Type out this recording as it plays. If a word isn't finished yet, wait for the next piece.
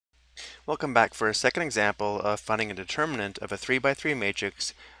Welcome back for a second example of finding a determinant of a 3x3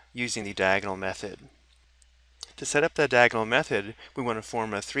 matrix using the diagonal method. To set up the diagonal method, we want to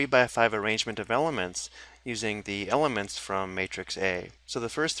form a 3x5 arrangement of elements using the elements from matrix A. So the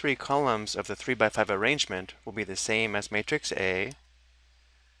first three columns of the 3x5 arrangement will be the same as matrix A.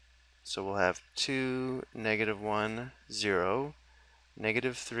 So we'll have 2, -1, 0,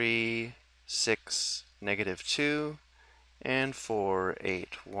 -3, 6, -2, and 4,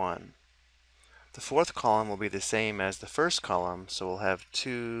 8, 1. The fourth column will be the same as the first column, so we'll have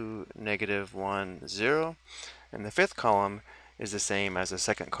 2, -1, 0, and the fifth column is the same as the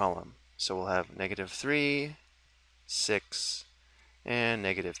second column, so we'll have -3, 6, and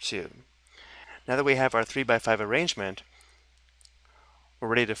 -2. Now that we have our 3x5 arrangement, we're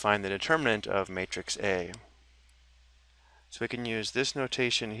ready to find the determinant of matrix A. So we can use this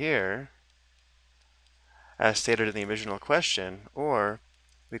notation here as stated in the original question, or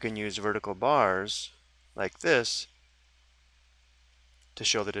we can use vertical bars like this to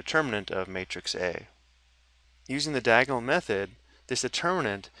show the determinant of matrix A. Using the diagonal method, this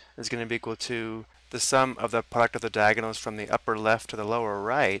determinant is going to be equal to the sum of the product of the diagonals from the upper left to the lower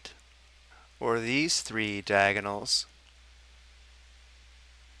right, or these three diagonals,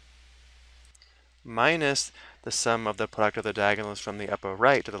 minus the sum of the product of the diagonals from the upper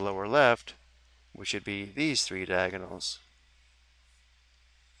right to the lower left, which would be these three diagonals.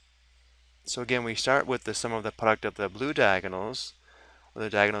 So again, we start with the sum of the product of the blue diagonals, or the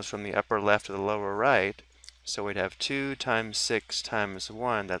diagonals from the upper left to the lower right. So we'd have 2 times 6 times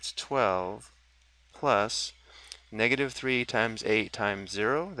 1, that's 12, plus -3 times 8 times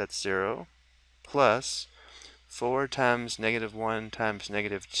 0, that's 0, plus 4 times -1 times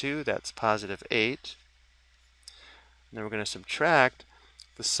 -2, that's +8. And then we're going to subtract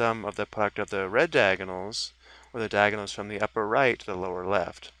the sum of the product of the red diagonals, or the diagonals from the upper right to the lower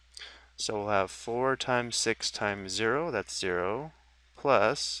left. So we'll have 4 times 6 times 0, that's 0,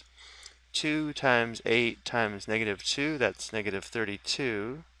 plus 2 times 8 times -2, that's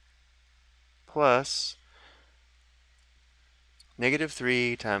 -32, plus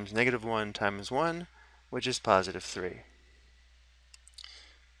 -3 times -1 times 1, which is +3.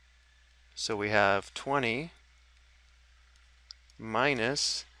 So we have 20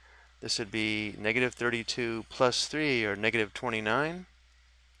 minus, this would be -32 plus 3, or -29.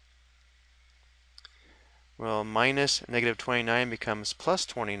 Well, minus -29 becomes plus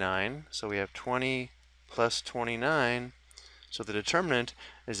 29, so we have 20 plus 29, so the determinant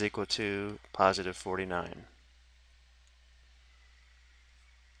is equal to +49.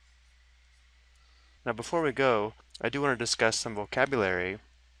 Now before we go, I do want to discuss some vocabulary.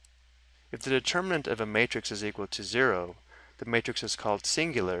 If the determinant of a matrix is equal to 0, the matrix is called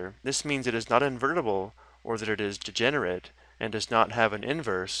singular. This means it is not invertible, or that it is degenerate, and does not have an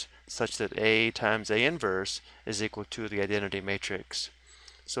inverse, such that A times A inverse is equal to the identity matrix.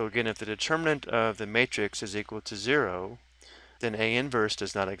 So again, if the determinant of the matrix is equal to 0, then A inverse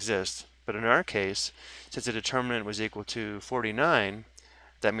does not exist. But in our case, since the determinant was equal to 49,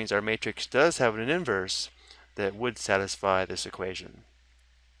 that means our matrix does have an inverse that would satisfy this equation.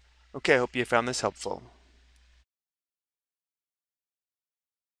 Okay, I hope you found this helpful.